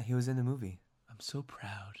 Wow. Yeah, he was in the movie. I'm so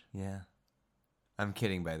proud. Yeah. I'm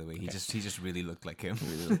kidding, by the way. He just really looked like him.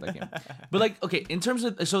 But like, okay, in terms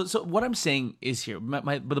of so what I'm saying is here, but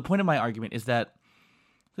the point of my argument is that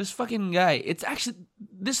this fucking guy, it's actually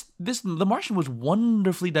The Martian was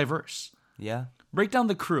wonderfully diverse. Yeah. Break down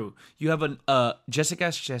the crew. You have Jessica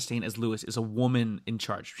Chastain as Lewis is a woman in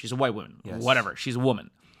charge. She's a white woman. Yes. Whatever. She's a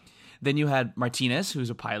woman. Then you had Martinez, who's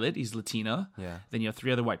a pilot. He's Latina. Yeah. Then you have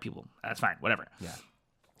 3 other white people. That's fine. Whatever. Yeah.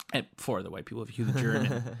 And 4 other white people if you the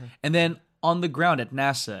German. And then on the ground at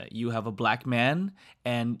NASA, you have a black man,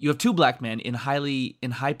 and you have 2 black men in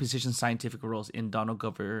high position scientific roles in Donald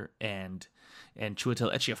Glover and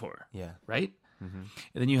Chiwetel Ejiofor. Yeah. Right? Mm-hmm.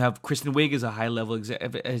 And then you have Kristen Wiig as a high level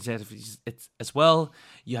executive as well.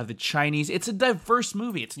 You have the Chinese. It's a diverse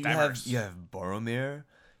movie. It's diverse. You have Boromir.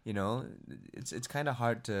 It's kind of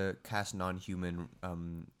hard to cast non-human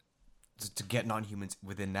to get non-humans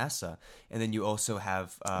within NASA, and then you also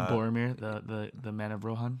have Boromir, the man of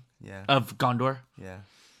Rohan, yeah, of Gondor. Yeah,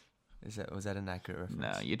 was that an accurate reference?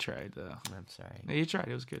 No, you tried though. I'm sorry. No, you tried.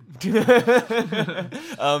 It was good.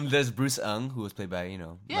 There's Bruce Ng, who was played by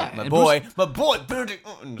my boy Benedict.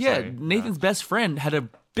 Nathan's best friend had a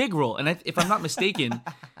big role, and if I'm not mistaken,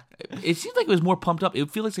 it seems like it was more pumped up. It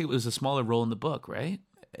feels like it was a smaller role in the book, right?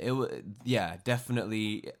 Yeah,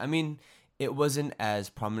 definitely. I mean, it wasn't as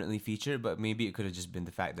prominently featured, but maybe it could have just been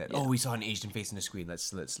the fact that we saw an Asian face in the screen.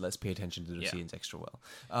 Let's pay attention to the scenes extra well.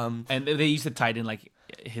 And they used to tie it in like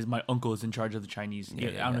my uncle is in charge of the Chinese. I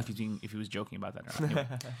don't know if he was joking about that or not. Anyway.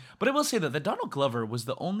 But I will say that Donald Glover was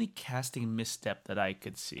the only casting misstep that I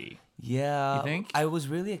could see. Yeah, you think? I was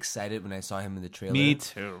really excited when I saw him in the trailer. Me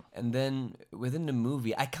too. And then within the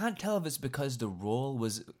movie, I can't tell if it's because the role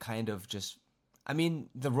was kind of just. I mean,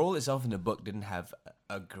 the role itself in the book didn't have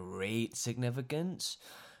a great significance.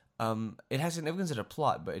 It has significance in the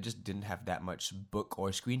plot, but it just didn't have that much book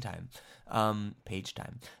or screen time, page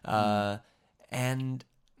time. And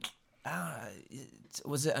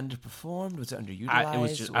was it underperformed? Was it underutilized? It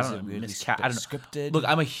was just, I don't know, I don't know. Scripted? Look,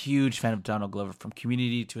 I'm a huge fan of Donald Glover, from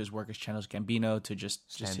Community to his work as Childish Gambino to just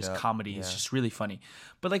his comedy. It's just really funny.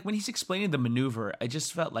 But like when he's explaining the maneuver, I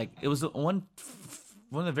just felt like it was the one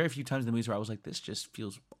of the very few times in the movies where I was like, this just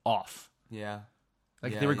feels off. Yeah.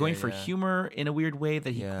 Like they were going for humor in a weird way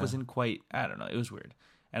that he wasn't quite, I don't know, it was weird.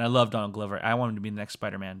 And I love Donald Glover. I want him to be the next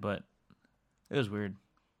Spider-Man, but it was weird.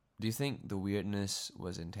 Do you think the weirdness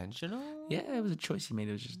was intentional? Yeah, it was a choice he made.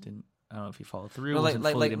 It was just didn't, I don't know if he followed through. No, wasn't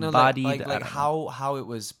fully embodied. How it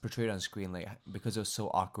was portrayed on screen, like because it was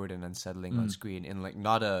so awkward and unsettling on screen, in like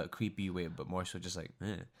not a creepy way, but more so just like,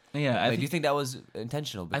 Yeah, do you think that was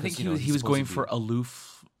intentional? Because, I think he was going for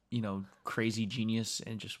aloof, crazy genius,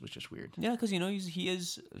 and was just weird. Yeah, because he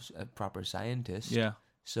is a proper scientist. Yeah.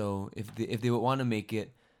 So if they would want to make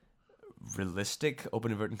it realistic,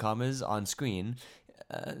 open inverted commas, on screen,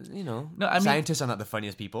 No, I mean- scientists are not the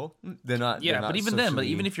funniest people. They're not. Yeah, they're not but even then, but socially-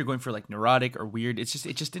 even if you're going for like neurotic or weird, it just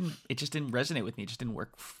didn't resonate with me. It just didn't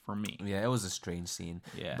work for me. yeah, it was a strange scene.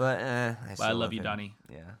 Yeah. but But I still love you, him. Donnie.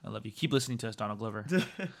 Yeah, I love you. Keep listening to us, Donald Glover.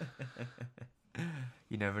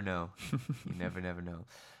 you never know. You never know.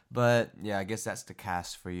 But yeah, I guess that's the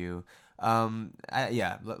cast for you.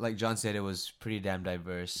 Like John said, it was pretty damn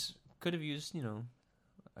diverse. Could have used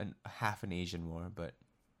half an Asian more, but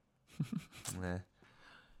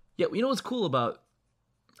Yeah, you know what's cool about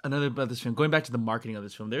this film? Going back to the marketing of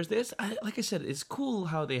this film, there's this. Like I said, it's cool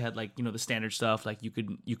how they had like the standard stuff. Like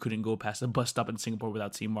you couldn't go past a bus stop in Singapore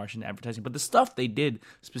without seeing Martian advertising. But the stuff they did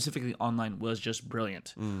specifically online was just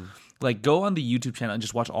brilliant. Like go on the YouTube channel and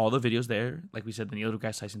just watch all the videos there. Like we said, the Neil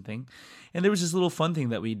deGrasse Tyson thing. And there was this little fun thing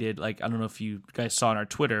that we did. Like I don't know if you guys saw on our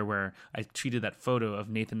Twitter where I tweeted that photo of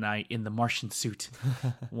Nathan and I in the Martian suit,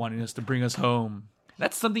 wanting us to bring us home.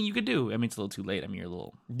 That's something you could do. I mean, it's a little too late. I mean, you're a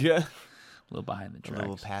little behind the a tracks.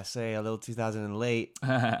 little passe, a little 2000 and late.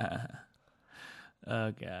 Oh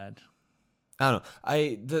God. I don't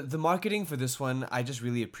know. The marketing for this one, I just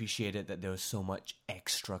really appreciated that there was so much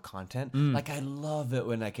extra content. Like I love it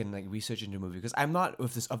when I can like research into a movie because I'm not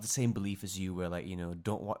of the same belief as you, where like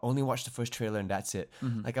only watch the first trailer and that's it.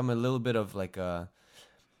 Like I'm a little bit of like a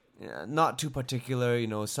not too particular.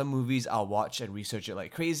 Some movies I'll watch and research it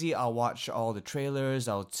like crazy. I'll watch all the trailers.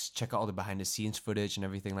 I'll check out all the behind the scenes footage and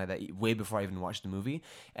everything like that way before I even watch the movie.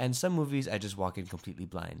 And some movies I just walk in completely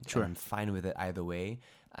blind. Sure. I'm fine with it either way.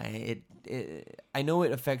 I know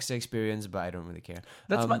it affects the experience, but I don't really care.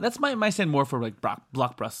 That's my stand more for like Brock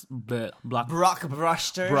Brockbusters.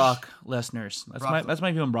 Lesnar's. That's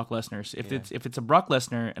my view on Brock Lesnar's. If it's a Brock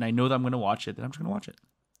Lesnar and I know that I'm gonna watch it, then I'm just gonna watch it.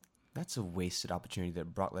 That's a wasted opportunity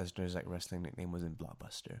that Brock Lesnar's like wrestling nickname was in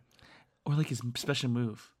Blockbuster. Or like his special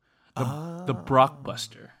move, the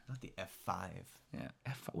Brockbuster. Not the F5. Yeah,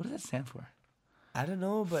 what does that stand for? I don't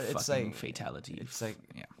know, but it's Fucking like fatality. It's like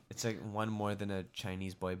yeah, it's like one more than a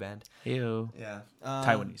Chinese boy band. Ew. Yeah,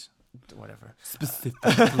 Taiwanese. Whatever.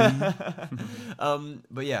 Specifically.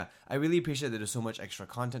 But yeah, I really appreciate that there's so much extra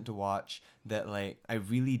content to watch. That like I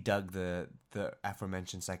really dug the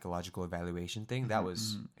aforementioned psychological evaluation thing. That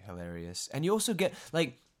was hilarious. And you also get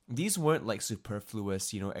like these weren't like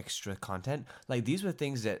superfluous, extra content. Like these were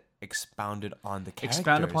things that expounded on the characters.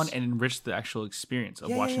 Expound upon and enrich the actual experience of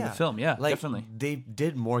watching the film. Yeah, like, definitely. They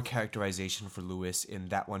did more characterization for Lewis in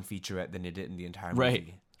that one featurette than they did in the entire movie.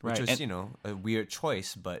 Right. Which Right. was, a weird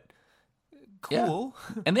choice, but cool.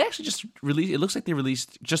 Yeah. And they actually just released. It looks like they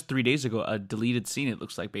released just 3 days ago a deleted scene. It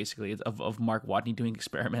looks like basically of Mark Watney doing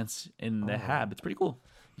experiments in the Hab. It's pretty cool.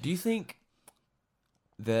 Do you think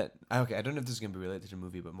that I don't know if this is gonna be related to the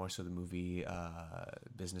movie, but more so the movie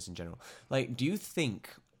business in general. Like, do you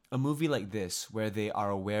think a movie like this, where they are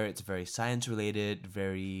aware it's very science related,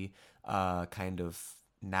 very kind of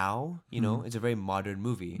now, it's a very modern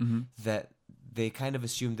movie, that they kind of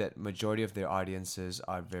assume that majority of their audiences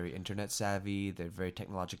are very internet savvy, they're very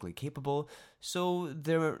technologically capable, so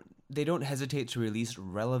they don't hesitate to release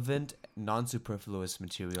relevant, non-superfluous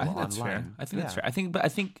material I think online. that's fair. I think that's fair. I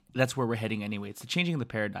think that's where we're heading anyway. It's the changing of the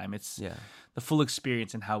paradigm. It's the full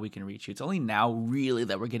experience and how we can reach you. It's only now really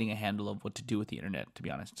that we're getting a handle of what to do with the internet, to be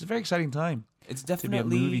honest. It's a very exciting time. It's to be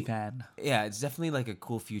definitely a movie fan. Yeah, it's definitely like a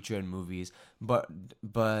cool future in movies. But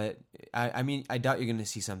I mean, I doubt you're gonna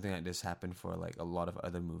see something like this happen for like a lot of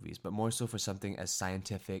other movies. But more so for something as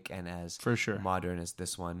scientific and as For sure. modern as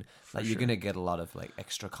this one. Like you're gonna get a lot of like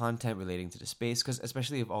extra content relating to the space, because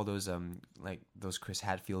especially if all those like those Chris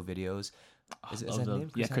Hadfield videos. Is that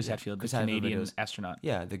name? Chris Hadfield, Chris the Hadfield Canadian videos. astronaut.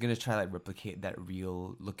 Yeah, they're gonna try like replicate that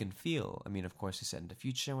real look and feel. I mean, of course, it's set in the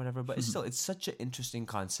future and whatever, but it's such an interesting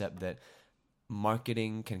concept that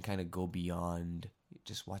marketing can kind of go beyond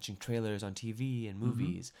just watching trailers on TV and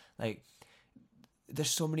movies. Like, there's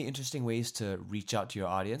so many interesting ways to reach out to your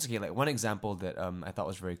audience. Okay, like one example that I thought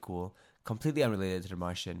was very cool, completely unrelated to The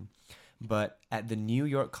Martian, but at the New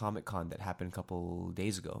York Comic Con that happened a couple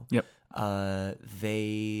days ago,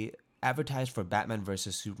 they advertised for Batman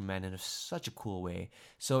vs. Superman in such a cool way.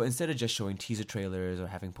 So instead of just showing teaser trailers or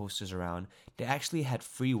having posters around, they actually had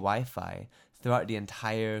free Wi-Fi throughout the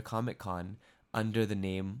entire Comic Con under the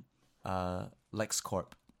name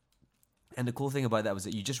LexCorp. And the cool thing about that was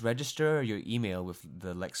that you just register your email with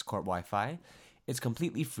the LexCorp Wi-Fi. It's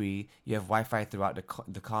completely free. You have Wi-Fi throughout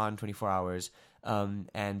the con 24 hours.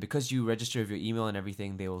 And because you register with your email and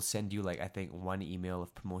everything, they will send you, like, I think, one email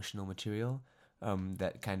of promotional material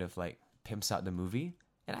that kind of, like, pimps out the movie.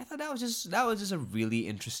 And I thought that was just a really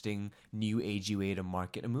interesting, new agey way to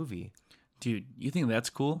market a movie. Dude, you think that's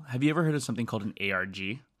cool? Have you ever heard of something called an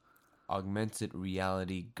ARG? augmented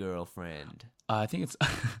reality girlfriend. I think it's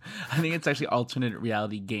I think it's actually alternate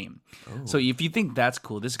reality game. So if you think that's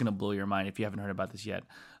cool, this is gonna blow your mind if you haven't heard about this yet.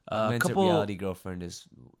 Augmented reality girlfriend is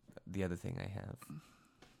the other thing I have.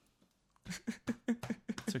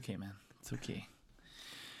 It's okay, man. It's okay.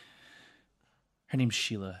 Her name's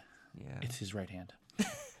Sheila. Yeah. It's his right hand.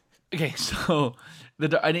 Okay, so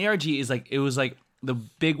an ARG is like, it was like the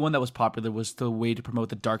big one that was popular was the way to promote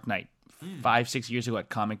the Dark Knight 5-6 years ago at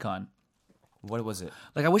Comic-Con. What was it?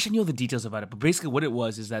 Like, I wish I knew all the details about it, but basically what it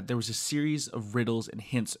was is that there was a series of riddles and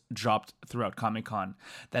hints dropped throughout Comic-Con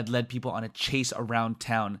that led people on a chase around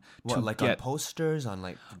town to What, like get... on posters, on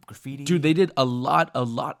like graffiti? Dude, they did a lot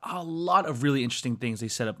of really interesting things. They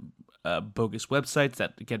set up bogus websites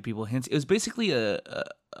that get people hints. It was basically a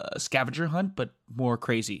scavenger hunt, but more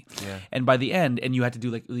crazy. Yeah. And by the end, and you had to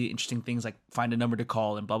do like really interesting things, like find a number to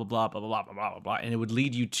call and blah blah blah blah blah blah blah blah blah, and it would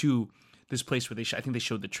lead you to this place where I think they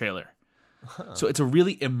showed the trailer. So it's a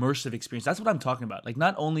really immersive experience. That's what I'm talking about. Like,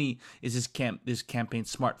 not only is this campaign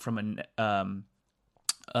smart from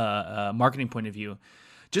a marketing point of view,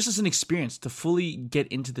 just as an experience to fully get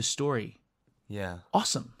into the story. Yeah.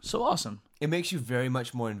 Awesome. So awesome. It makes you very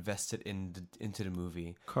much more invested into the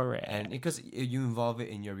movie. Correct. And because you involve it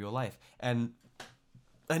in your real life. And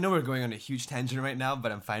I know we're going on a huge tangent right now,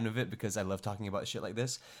 but I'm fine with it because I love talking about shit like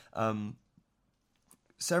this.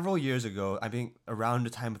 Several years ago, I think around the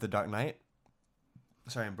time of The Dark Knight.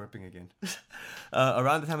 Sorry, I'm burping again.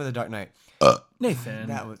 Around the time of The Dark Knight. Nathan.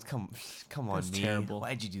 That was come on, That's me. terrible.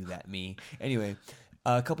 Why'd you do that, me? Anyway,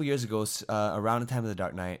 a couple years ago, around the time of The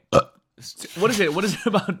Dark Knight. What is it? What is it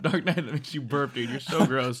about Dark Knight that makes you burp, dude? You're so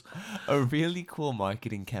gross. A really cool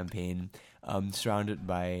marketing campaign surrounded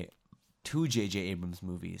by 2 J.J. Abrams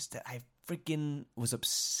movies that I freaking was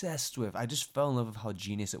obsessed with. I just fell in love with how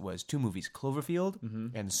genius it was. 2 movies,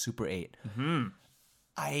 Cloverfield and Super 8.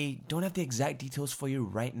 I don't have the exact details for you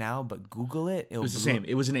right now, but Google it. It was the same.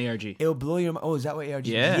 It was an ARG. It'll blow your mind. Oh, is that what ARGs?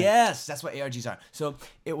 Yeah. Yes, that's what ARGs are. So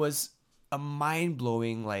it was a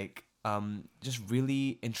mind-blowing, like, just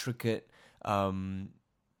really intricate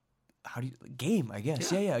game, I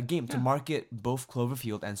guess. Yeah, a game to market both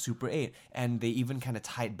Cloverfield and Super 8, and they even kind of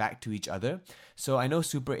tied back to each other. So I know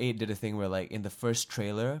Super 8 did a thing where, like, in the first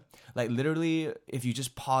trailer, like, literally, if you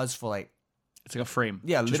just pause for, like, it's like a frame.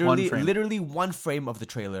 yeah, Just one frame. literally one frame of the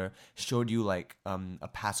trailer showed you, like, a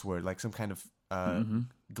password, like some kind of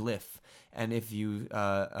glyph, and if you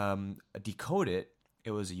decode it,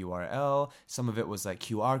 it was a URL. Some of it was like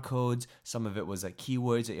QR codes. Some of it was like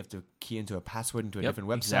keywords that you have to key into a password into a different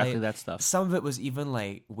website. Exactly that stuff. Some of it was even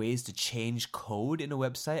like ways to change code in a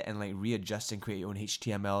website and like readjust and create your own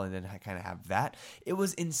HTML and then kind of have that. It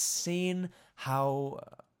was insane how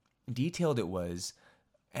detailed it was,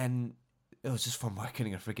 and it was just for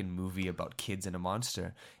marketing a freaking movie about kids and a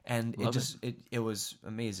monster. And it was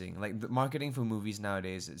amazing. Like, the marketing for movies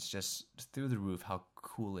nowadays, it's just through the roof how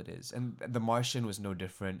cool it is. And The Martian was no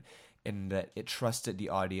different in that it trusted the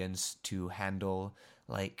audience to handle,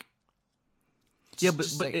 like, but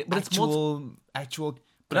it's actual.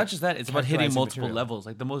 But not just that, it's about hitting characterizing multiple material. levels.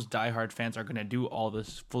 Like, the most diehard fans are going to do all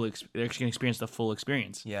this they're actually going to experience the full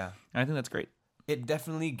experience. Yeah. And I think that's great. It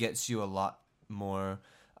definitely gets you a lot more.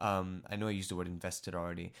 I know I used the word invested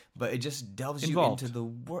already, but it just delves Involved. you into the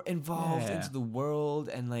into the world,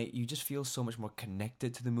 and like you just feel so much more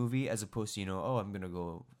connected to the movie as opposed to, I'm gonna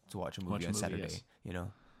go to watch a movie on Saturday. Yes.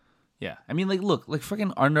 Yeah, I mean, like, look, like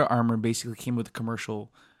freaking Under Armour basically came with a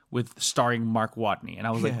commercial with starring Mark Watney, and I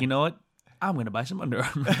was like, you know what? I'm gonna buy some Under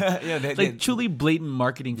Armour. It's like truly blatant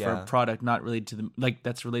marketing for a product not related to the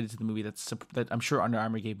that's related to the movie. That I'm sure Under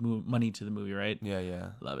Armour gave money to the movie, right? Yeah.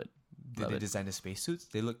 Love it. Did they design the spacesuits?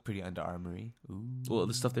 They look pretty Under Armour-y. Ooh. Well,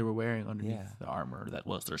 the stuff they were wearing underneath the armor that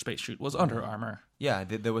was their spacesuit was Under Armour. Yeah,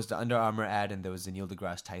 there was the Under Armour ad, and there was the Neil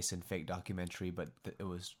deGrasse Tyson fake documentary, but it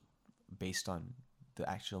was based on the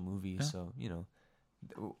actual movie. Yeah. So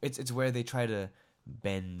it's where they try to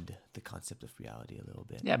bend the concept of reality a little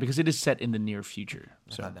bit. Yeah, because it is set in the near future.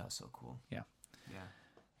 I thought that was so cool. Yeah.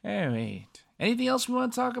 All right. Anything else we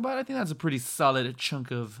want to talk about? I think that's a pretty solid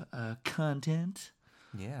chunk of content.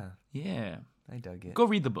 Yeah, I dug it. Go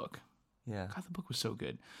read the book. Yeah, God, the book was so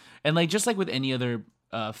good. And like, just like with any other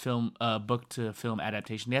book to film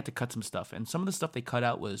adaptation, they had to cut some stuff, and some of the stuff they cut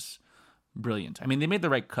out was brilliant. I mean, they made the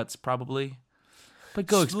right cuts probably, but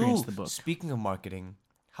go experience the book. Speaking of marketing,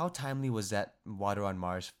 how timely was that Water on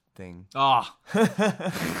Mars thing? That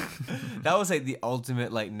was like the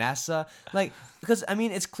ultimate, like, NASA, like, because I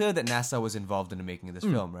mean, it's clear that NASA was involved in the making of this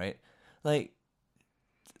film, right? Like,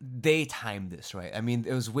 they timed this, right? I mean,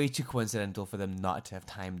 it was way too coincidental for them not to have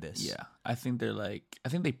timed this. Yeah, I think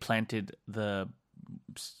they planted the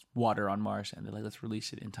water on Mars, and they're like, let's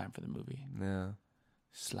release it in time for the movie. Yeah.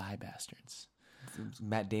 Sly bastards.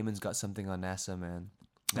 Matt Damon's got something on NASA, man.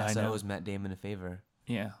 I NASA know. owes Matt Damon a favor.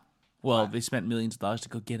 Yeah. Well, they spent millions of dollars to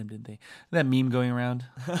go get him, didn't they? That meme going around.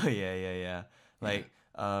 Yeah. Like,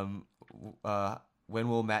 when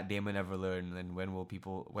will Matt Damon ever learn? And when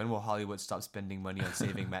will Hollywood stop spending money on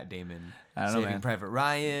saving Matt Damon? I don't know, Saving man. Private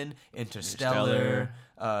Ryan, Interstellar,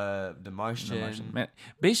 The Martian. Man,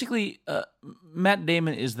 basically, Matt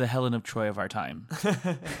Damon is the Helen of Troy of our time.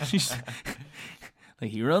 She's like,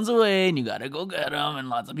 he runs away, and you gotta go get him, and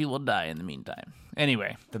lots of people die in the meantime.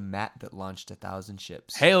 Anyway. The Matt that launched 1,000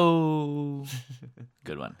 ships. Hey-o!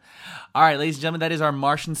 Good one. All right, ladies and gentlemen, that is our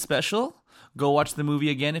Martian special. Go watch the movie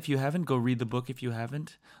again if you haven't. Go read the book if you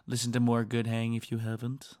haven't. Listen to more Good Hang if you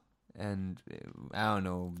haven't. And I don't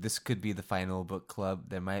know. This could be the final book club.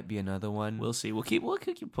 There might be another one. We'll see. We'll keep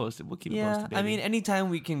you posted. We'll keep you yeah, posted, baby. I mean, anytime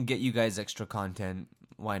we can get you guys extra content,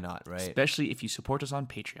 why not, right? Especially if you support us on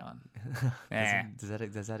Patreon. Does that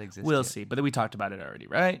exist? We'll yet? see. But we talked about it already,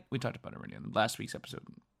 right? We talked about it already in last week's episode.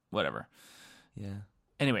 Whatever. Yeah.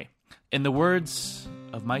 Anyway, in the words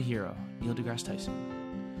of my hero, Neil deGrasse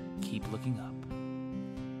Tyson, keep looking up.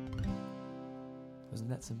 Wasn't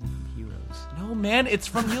that something from Heroes? No, man, it's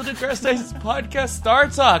from Neil deGrasse Tyson's podcast, Star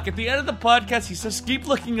Talk. At the end of the podcast, he says, keep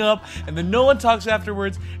looking up, and then no one talks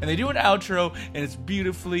afterwards, and they do an outro, and it's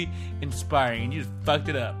beautifully inspiring, and you just fucked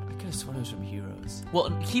it up. I could have sworn it was from Heroes.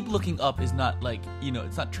 Well, keep looking up is not like,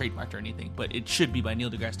 it's not trademarked or anything, but it should be by Neil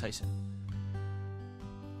deGrasse Tyson.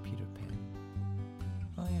 Peter Pan.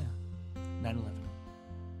 Oh, yeah. 9/11.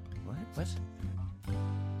 What? What?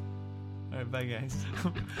 All right, bye, guys.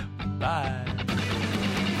 Bye.